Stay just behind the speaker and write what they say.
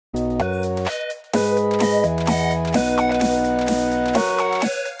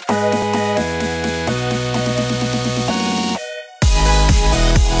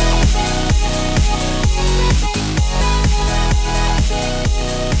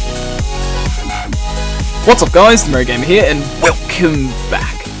What's up guys, TheMerryGamer here, and welcome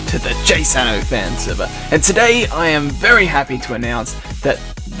back to the JSano Fan Server. And today I am very happy to announce that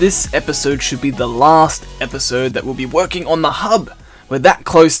this episode should be the last episode that we'll be working on the hub. We're that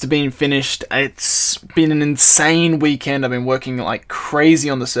close to being finished. It's been an insane weekend. I've been working like crazy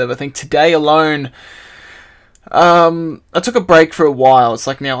on the server. I think today alone, I took a break for a while. It's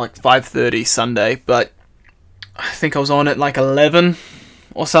like now like 5:30 Sunday, but I think I was on at like 11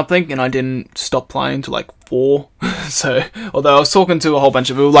 or something, and I didn't stop playing until like 4. So, although I was talking to a whole bunch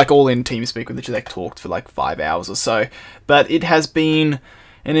of people, like all in TeamSpeak, with which they talked for like 5 hours or so. But it has been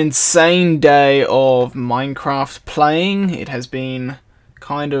an insane day of Minecraft playing. It has been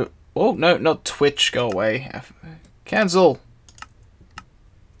kind of... Oh, no, not Twitch, go away. Cancel.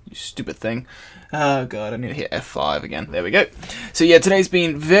 You stupid thing. Oh god, I need to hit F5 again. There we go. So yeah, today's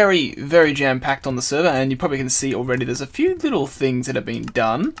been very, very jam-packed on the server, and you probably can see already there's a few little things that have been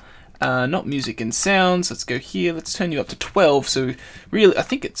done. Not music and sounds. Let's go here. Let's turn you up to 12. So really, I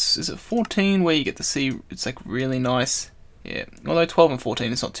think is it 14 where you get to see, it's like really nice. Yeah, although 12 and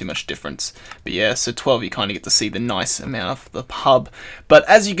 14 is not too much difference. But yeah, so 12 you kind of get to see the nice amount of the hub. But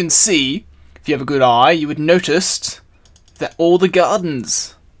as you can see, if you have a good eye, you would notice that all the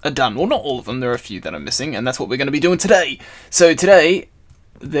gardens are done. Well, not all of them, there are a few that are missing, and that's what we're going to be doing today. So today,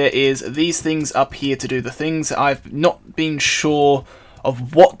 there is these things up here to do, the things I've not been sure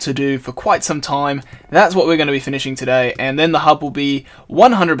of what to do for quite some time. That's what we're going to be finishing today, and then the hub will be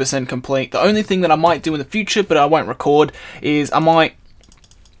 100% complete. The only thing that I might do in the future, but I won't record, is I might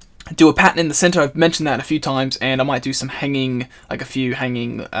do a pattern in the center. I've mentioned that a few times, and I might do some hanging, like a few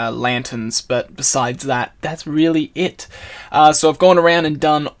hanging lanterns, but besides that, that's really it. So I've gone around and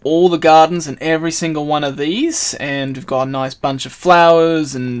done all the gardens in every single one of these, and we've got a nice bunch of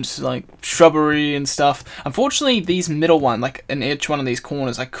flowers and like shrubbery and stuff. Unfortunately, these middle one, like in each one of these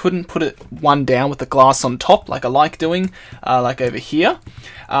corners, I couldn't put it one down with the glass on top like I like doing, like over here.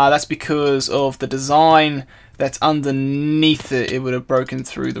 That's because of the design that's underneath it. It would have broken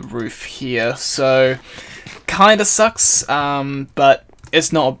through the roof here, so kinda sucks, but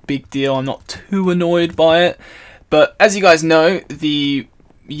it's not a big deal. I'm not too annoyed by it. But as you guys know, the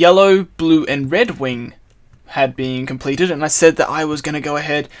yellow, blue and red wing had been completed, and I said that I was going to go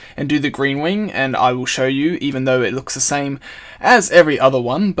ahead and do the green wing, and I will show you, even though it looks the same as every other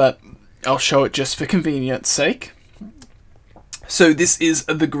one, but I'll show it just for convenience sake. So this is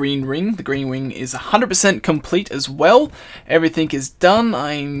the green ring. The green wing is 100% complete as well. Everything is done.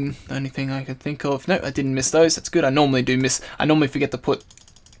 The only thing I can think of... No, I didn't miss those. That's good. I normally do miss... I normally forget to put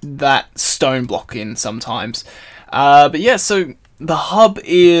that stone block in sometimes. But yeah, so the hub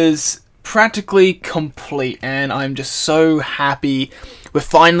is practically complete, and I'm just so happy. We're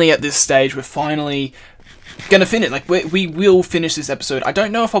finally at this stage. We're finally gonna finish. Like, we will finish this episode. I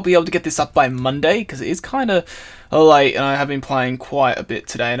don't know if I'll be able to get this up by Monday, because it is kind of late, and I have been playing quite a bit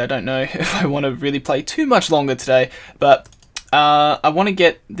today, and I don't know if I want to really play too much longer today, but I want to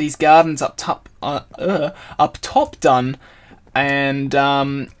get these gardens up top done, and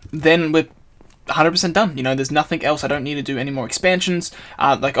then we're 100% done. You know, there's nothing else. I don't need to do any more expansions.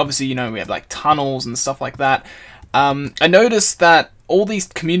 Like, obviously, you know, we have like tunnels and stuff like that. I noticed that all these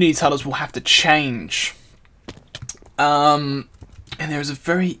community tunnels will have to change, and there's a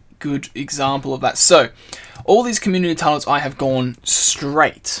very good example of that. So all these community tunnels I have gone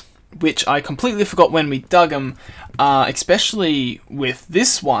straight, which I completely forgot when we dug them, especially with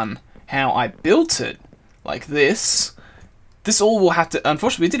this one, how I built it like this. This all will have to,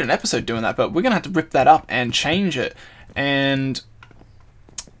 unfortunately we did an episode doing that, but we're going to have to rip that up and change it, and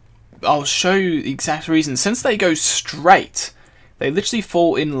I'll show you the exact reason. Since they go straight, they literally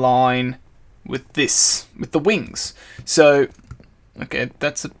fall in line with this, with the wings. So, okay,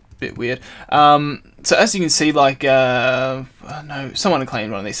 that's a bit weird. So as you can see, like, no, someone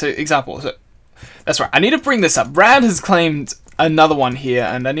claimed one of these. So example, so that's right. I need to bring this up. Brad has claimed another one here,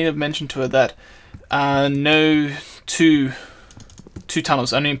 and I need to mention to her that no two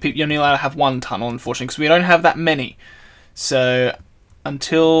tunnels. You're only allowed to have one tunnel, unfortunately, because we don't have that many. So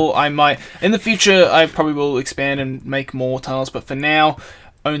until I might, in the future, I probably will expand and make more tunnels, but for now,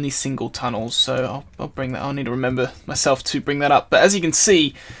 only single tunnels. So I'll bring that. I'll need to remember myself to bring that up. But as you can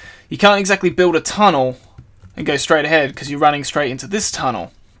see, you can't exactly build a tunnel and go straight ahead, because you're running straight into this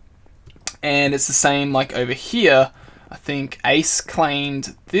tunnel. And it's the same like over here. I think Ace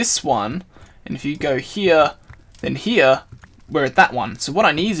claimed this one, and if you go here, then here, we're at that one. So what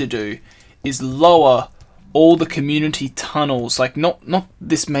I need to do is lower all the community tunnels, like not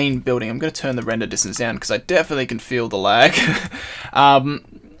this main building. I'm going to turn the render distance down, because I definitely can feel the lag.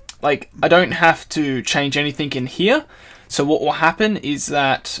 Like, I don't have to change anything in here. So what will happen is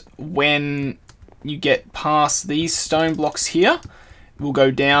that when you get past these stone blocks here, we'll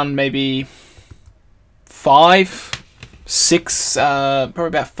go down maybe 5, 6, probably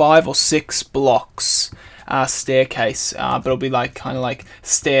about 5 or 6 blocks staircase, but it'll be like kind of like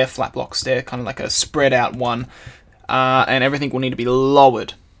stair, flat block stair, kind of like a spread out one, and everything will need to be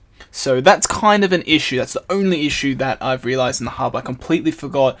lowered. So that's kind of an issue. That's the only issue that I've realized in the hub. I completely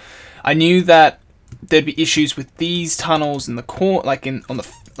forgot. I knew that there'd be issues with these tunnels in the core, like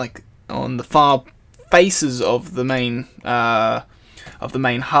on the far faces of the main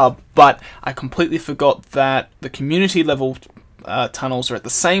hub, but I completely forgot that the community level tunnels are at the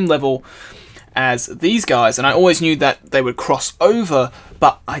same level as these guys, and I always knew that they would cross over,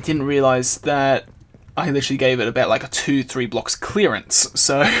 but I didn't realize that I literally gave it about like a 2-3 blocks clearance.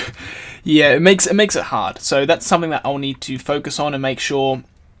 So yeah, it makes it hard. So that's something that I'll need to focus on and make sure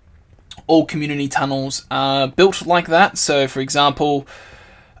all community tunnels are built like that. So for example,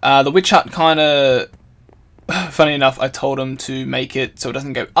 the witch hut kind of, funny enough, I told them to make it so it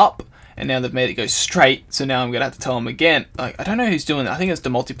doesn't go up, and now they've made it go straight, so now I'm going to have to tell them again. Like, I don't know who's doing that. I think it's the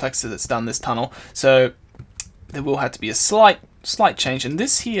multiplexer that's done this tunnel, so there will have to be a slight change. And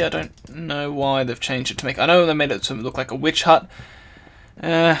this here, I don't know why they've changed it to make... I know they made it to look like a witch hut.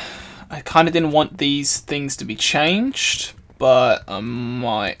 I kind of didn't want these things to be changed, but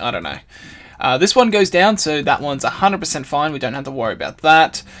I don't know. This one goes down, so that one's 100% fine. We don't have to worry about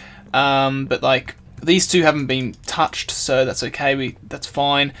that. But like, these two haven't been touched, so that's okay. That's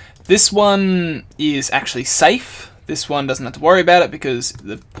fine. This one is actually safe. This one doesn't have to worry about it because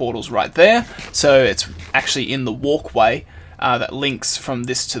the portal's right there. So it's actually in the walkway that links from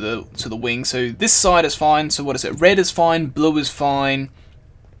this to the wing. So this side is fine. So what is it? Red is fine. Blue is fine.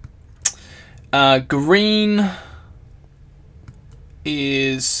 Green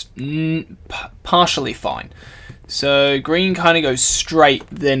is partially fine. So green kind of goes straight,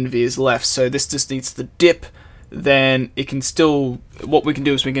 then veers left. So this just needs to dip. Then it can still, what we can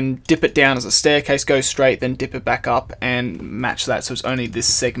do is we can dip it down as a staircase, go straight, then dip it back up and match that. So it's only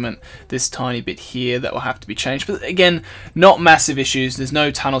this segment, this tiny bit here, that will have to be changed. But again, not massive issues. There's no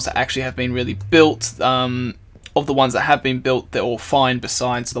tunnels that actually have been really built. Of the ones that have been built, they're all fine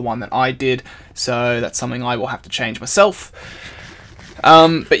besides the one that I did. So that's something I will have to change myself.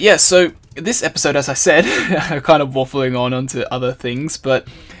 But yeah, so this episode, as I said, I'm kind of waffling onto other things, but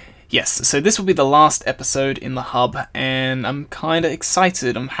yes, so this will be the last episode in the hub, and I'm kind of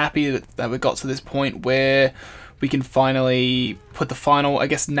excited. I'm happy that we got to this point where we can finally put the final, I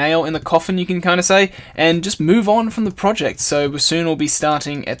guess, nail in the coffin, you can kind of say, and just move on from the project. So soon we'll be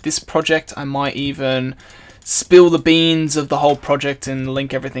starting at this project. I might even spill the beans of the whole project and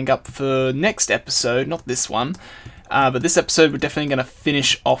link everything up for next episode, not this one. But this episode, we're definitely going to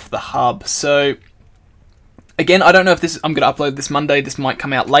finish off the hub. So again, I don't know if I'm going to upload this Monday. This might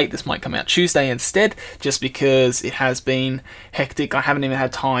come out late. This might come out Tuesday instead, just because it has been hectic. I haven't even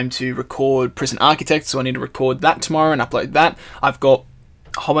had time to record Prison Architect, so I need to record that tomorrow and upload that. I've got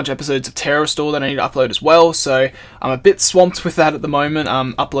a whole bunch of episodes of Terror Store that I need to upload as well, so I'm a bit swamped with that at the moment,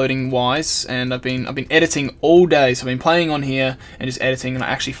 uploading wise, and I've been editing all day. So I've been playing on here and just editing, and I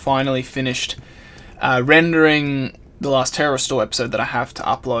actually finally finished rendering the last Terror Store episode that I have to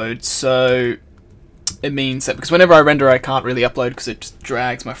upload. So it means that because whenever I render, I can't really upload because it just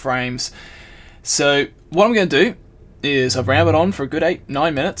drags my frames. So what I'm going to do is I've rambled on for a good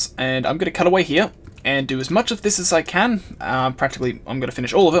 8-9 minutes, and I'm going to cut away here and do as much of this as I can. Practically, I'm going to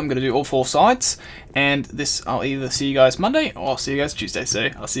finish all of it. I'm going to do all 4 sides, and this, I'll either see you guys Monday or I'll see you guys Tuesday. So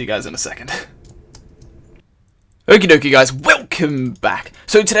I'll see you guys in a second. Okie dokie guys, welcome back.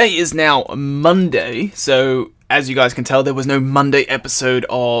 So today is now Monday, so as you guys can tell, there was no Monday episode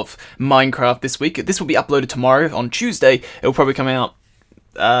of Minecraft this week. This will be uploaded tomorrow on Tuesday. It will probably come out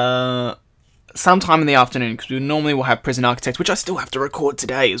sometime in the afternoon, because we normally will have Prison Architect, which I still have to record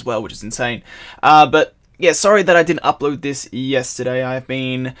today as well, which is insane. But yeah, sorry that I didn't upload this yesterday. I've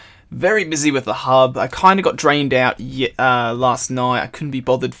been very busy with the hub. I kind of got drained out last night. I couldn't be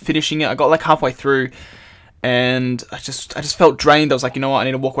bothered finishing it. I got like halfway through, and I just felt drained. I was like, you know what, I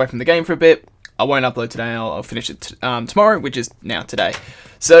need to walk away from the game for a bit. I won't upload today. I'll finish it tomorrow, which is now today.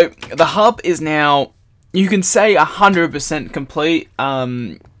 So the hub is now, you can say, 100% complete.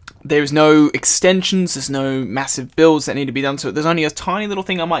 There's no extensions. There's no massive builds that need to be done. So there's only a tiny little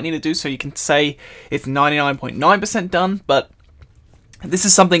thing I might need to do. So you can say it's 99.9% done. But this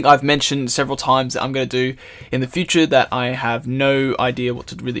is something I've mentioned several times that I'm going to do in the future that I have no idea what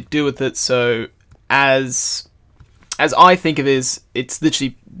to really do with it. So as I think of it, it's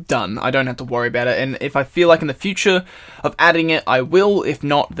literally done. I don't have to worry about it, and if I feel like in the future of adding it, I will. If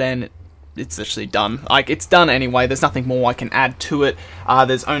not, then it's actually done. Like, it's done anyway. There's nothing more I can add to it.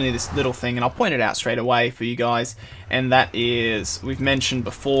 There's only this little thing, and I'll point it out straight away for you guys. And that is, we've mentioned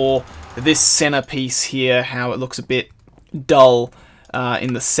before, this centerpiece here, how it looks a bit dull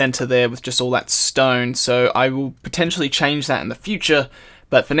in the center there with just all that stone. So I will potentially change that in the future.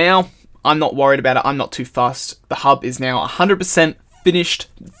 But for now, I'm not worried about it. I'm not too fussed. The hub is now 100% finished,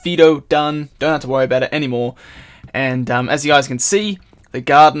 Fido done. Don't have to worry about it anymore. And as you guys can see, the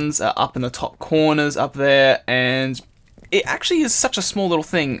gardens are up in the top corners up there, and it actually is such a small little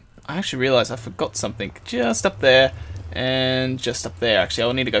thing. I actually realized I forgot something just up there and just up there. Actually,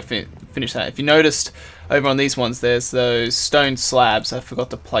 I'll need to go finish that. If you noticed over on these ones, there's those stone slabs. I forgot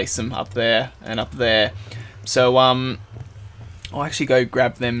to place them up there and up there. So I'll actually go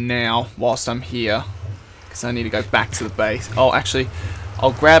grab them now whilst I'm here, because I need to go back to the base. Oh, actually,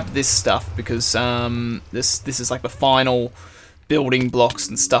 I'll grab this stuff because this is like the final building blocks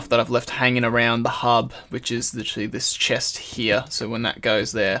and stuff that I've left hanging around the hub, which is literally this chest here. So when that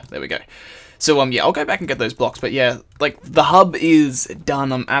goes there we go. So yeah, I'll go back and get those blocks. But yeah, like, the hub is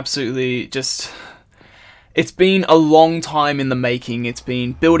done. I'm absolutely just... It's been a long time in the making. It's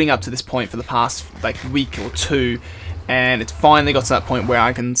been building up to this point for the past like week or two, and it's finally got to that point where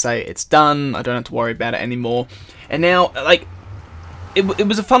I can say it's done. I don't have to worry about it anymore. And now, like, it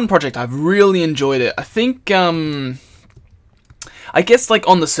was a fun project. I've really enjoyed it. I think I guess, like,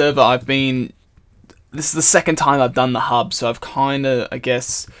 on the server, this is the second time I've done the hub, so I've kind of, I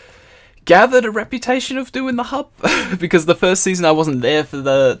guess, gathered a reputation of doing the hub, because the first season I wasn't there for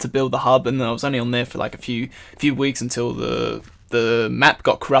to build the hub, and I was only on there for like a few weeks until the map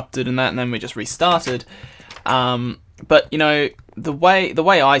got corrupted and that, and then we just restarted. But you know, the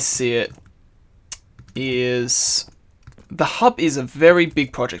way I see it is, the hub is a very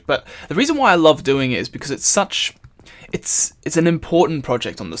big project, but the reason why I love doing it is because it's an important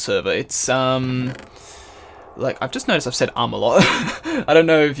project on the server. It's like, I've just noticed I've said a lot. I don't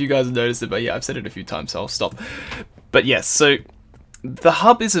know if you guys have noticed it, but yeah, I've said it a few times, so I'll stop. But yes, so the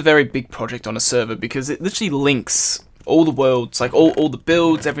hub is a very big project on a server because it literally links all the worlds, like all the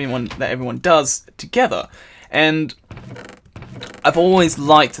builds, everyone does together. And I've always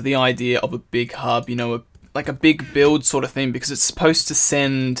liked the idea of a big hub, you know, like a big build sort of thing, because it's supposed to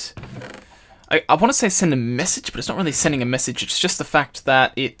send... I want to say send a message, but it's not really sending a message. It's just the fact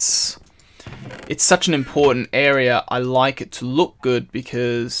that it's such an important area. I like it to look good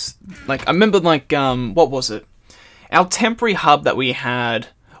because, like, I remember, like, what was it? Our temporary hub that we had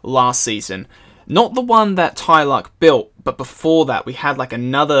last season, not the one that Tyluck built, but before that we had like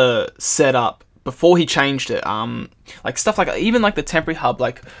another setup before he changed it. Like stuff like, even like the temporary hub,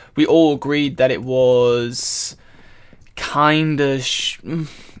 like we all agreed that it was kind of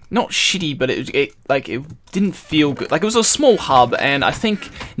not shitty, but it didn't feel good. Like, it was a small hub, and I think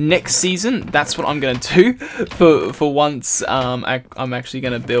next season that's what I'm gonna do for once. I'm actually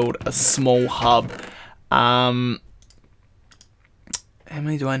gonna build a small hub. How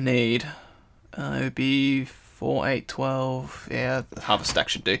many do I need? It would be 4, 8, 12. Yeah, half a stack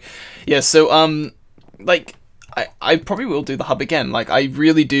should do. Yeah, so like, I probably will do the hub again. Like, I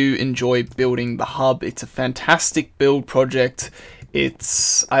really do enjoy building the hub. It's a fantastic build project.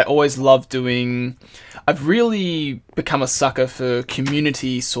 I always love doing... I've really become a sucker for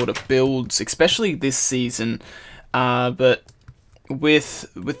community sort of builds, especially this season. But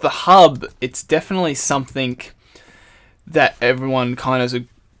with the hub, it's definitely something that everyone kind of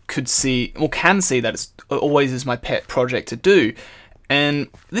could see, or can see, that it's always is my pet project to do. And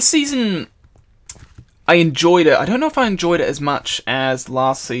this season, I enjoyed it. I don't know if I enjoyed it as much as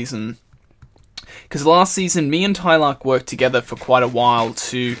last season, because last season, me and Tyluck worked together for quite a while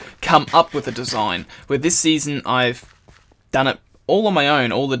to come up with a design, where this season I've done it all on my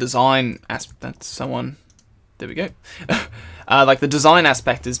own. All the design aspect, there we go. Like, the design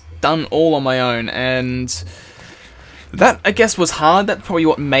aspect is done all on my own, and that, I guess, was hard. That's probably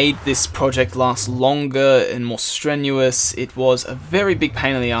what made this project last longer and more strenuous. It was a very big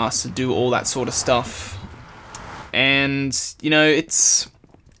pain in the ass to do all that sort of stuff. And, you know, it's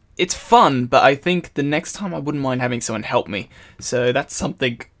fun, but I think the next time I wouldn't mind having someone help me. So that's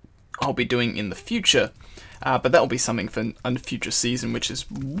something I'll be doing in the future. But that'll be something for a future season, which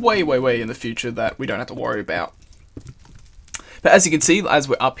is way, way, way in the future that we don't have to worry about. But as you can see, as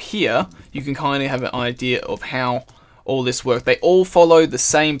we're up here, you can kind of have an idea of how all this works. They all follow the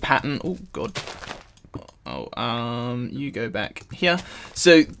same pattern. Oh, God. Oh, you go back here.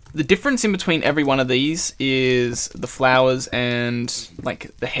 So the difference in between every one of these is the flowers and,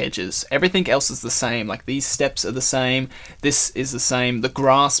 like, the hedges. Everything else is the same. Like, these steps are the same. This is the same. The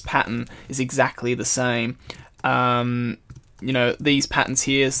grass pattern is exactly the same. you know, these patterns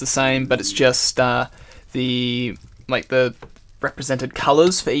here is the same, but it's just the represented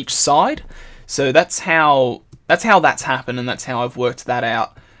colors for each side. So that's how that's happened, and that's how I've worked that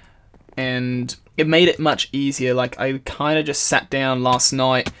out. And it made it much easier. Like, I kind of just sat down last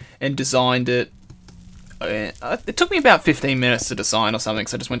night and designed it. It took me about 15 minutes to design or something,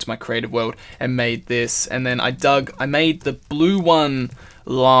 so I just went to my creative world and made this. And then I made the blue one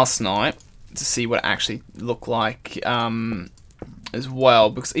last night to see what it actually looked like as well,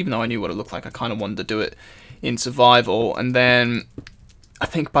 because even though I knew what it looked like, I kind of wanted to do it in survival. And then I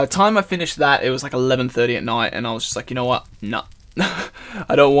think by the time I finished that, it was like 11:30 at night, and I was just like, you know what, no.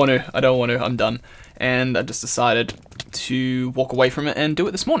 I don't want to, I'm done. And I just decided to walk away from it and do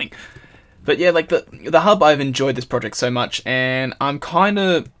it this morning. But yeah, like the hub, I've enjoyed this project so much, and I'm kind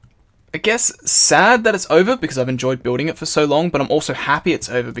of, I guess, sad that it's over because I've enjoyed building it for so long, but I'm also happy it's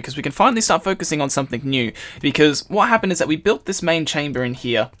over because we can finally start focusing on something new. Because what happened is that we built this main chamber in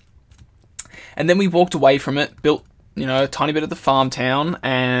here, and then we walked away from it, built, you know, a tiny bit of the farm town,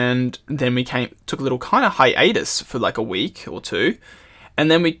 and then we took a little kind of hiatus for like a week or two,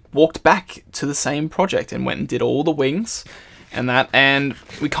 and then we walked back to the same project and went and did all the wings and that, and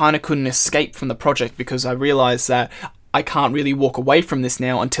we kind of couldn't escape from the project because I realized that I can't really walk away from this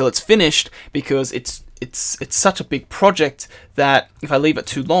now until it's finished, because it's such a big project that if I leave it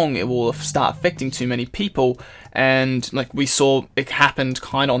too long, it will start affecting too many people. And like we saw, it happened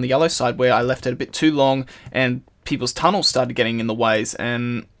kind of on the yellow side where I left it a bit too long and people's tunnels started getting in the ways,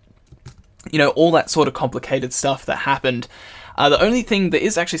 and you know, all that sort of complicated stuff that happened. The only thing, there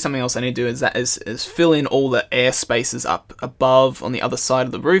is actually something else I need to do, is fill in all the air spaces up above on the other side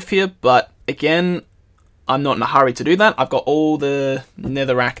of the roof here, but again, I'm not in a hurry to do that. I've got all the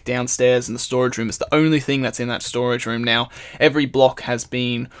netherrack downstairs, and the storage room is the only thing that's in that storage room now. Every block has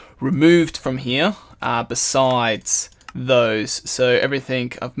been removed from here, besides those, so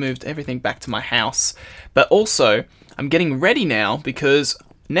everything, I've moved everything back to my house. But also, I'm getting ready now because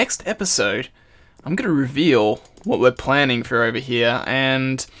next episode, I'm going to reveal what we're planning for over here,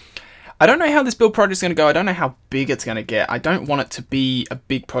 and I don't know how this build project is going to go. I don't know how big it's going to get. I don't want it to be a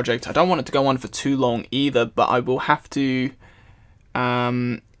big project. I don't want it to go on for too long either, but I will have to,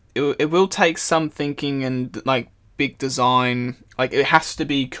 it will take some thinking and like big design. Like, it has to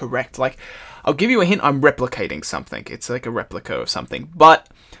be correct. Like, I'll give you a hint, I'm replicating something. It's like a replica of something, but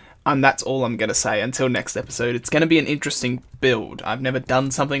that's all I'm going to say until next episode. It's going to be an interesting build. I've never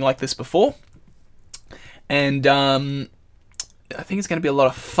done something like this before, and I think it's going to be a lot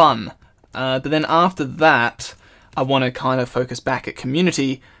of fun. But then after that, I want to kind of focus back at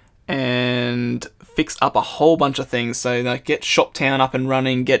community and fix up a whole bunch of things. So like, get Shop Town up and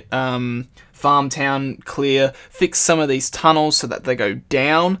running, get Farm Town clear, fix some of these tunnels so that they go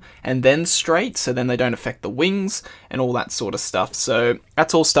down and then straight, so then they don't affect the wings and all that sort of stuff. So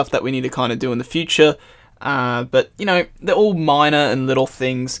that's all stuff that we need to kind of do in the future. But you know, they're all minor and little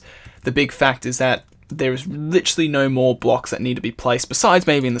things. The big fact is that there's literally no more blocks that need to be placed, besides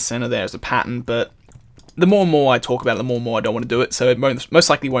maybe in the center there's a pattern, but the more and more I talk about it, the more and more I don't want to do it, so it most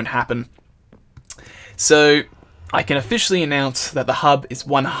likely won't happen. So I can officially announce that the hub is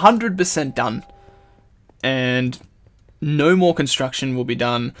 100% done, and no more construction will be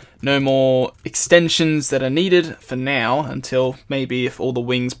done, no more extensions that are needed for now, until maybe if all the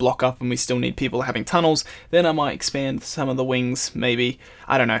wings block up and we still need people having tunnels, then I might expand some of the wings, maybe.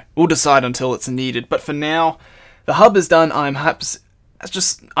 I don't know. We'll decide until it's needed. But for now, the hub is done. I'm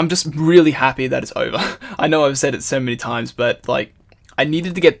just really happy that it's over. I know I've said it so many times, but like, I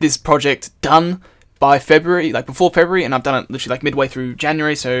needed to get this project done by February, like before February, and I've done it literally like midway through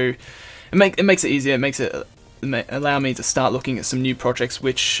January, so it makes it easier. It makes it allow me to start looking at some new projects,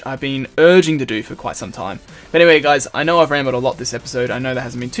 which I've been urging to do for quite some time. But anyway, guys, I know I've rambled a lot this episode. I know there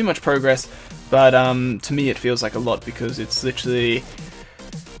hasn't been too much progress, but to me it feels like a lot because it's literally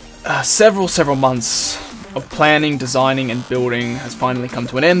several months of planning, designing, and building has finally come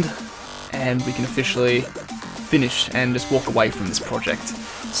to an end, and we can officially finish and just walk away from this project.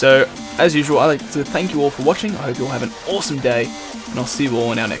 So, as usual, I'd like to thank you all for watching. I hope you all have an awesome day, and I'll see you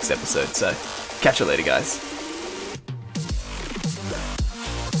all in our next episode. So, catch you later, guys.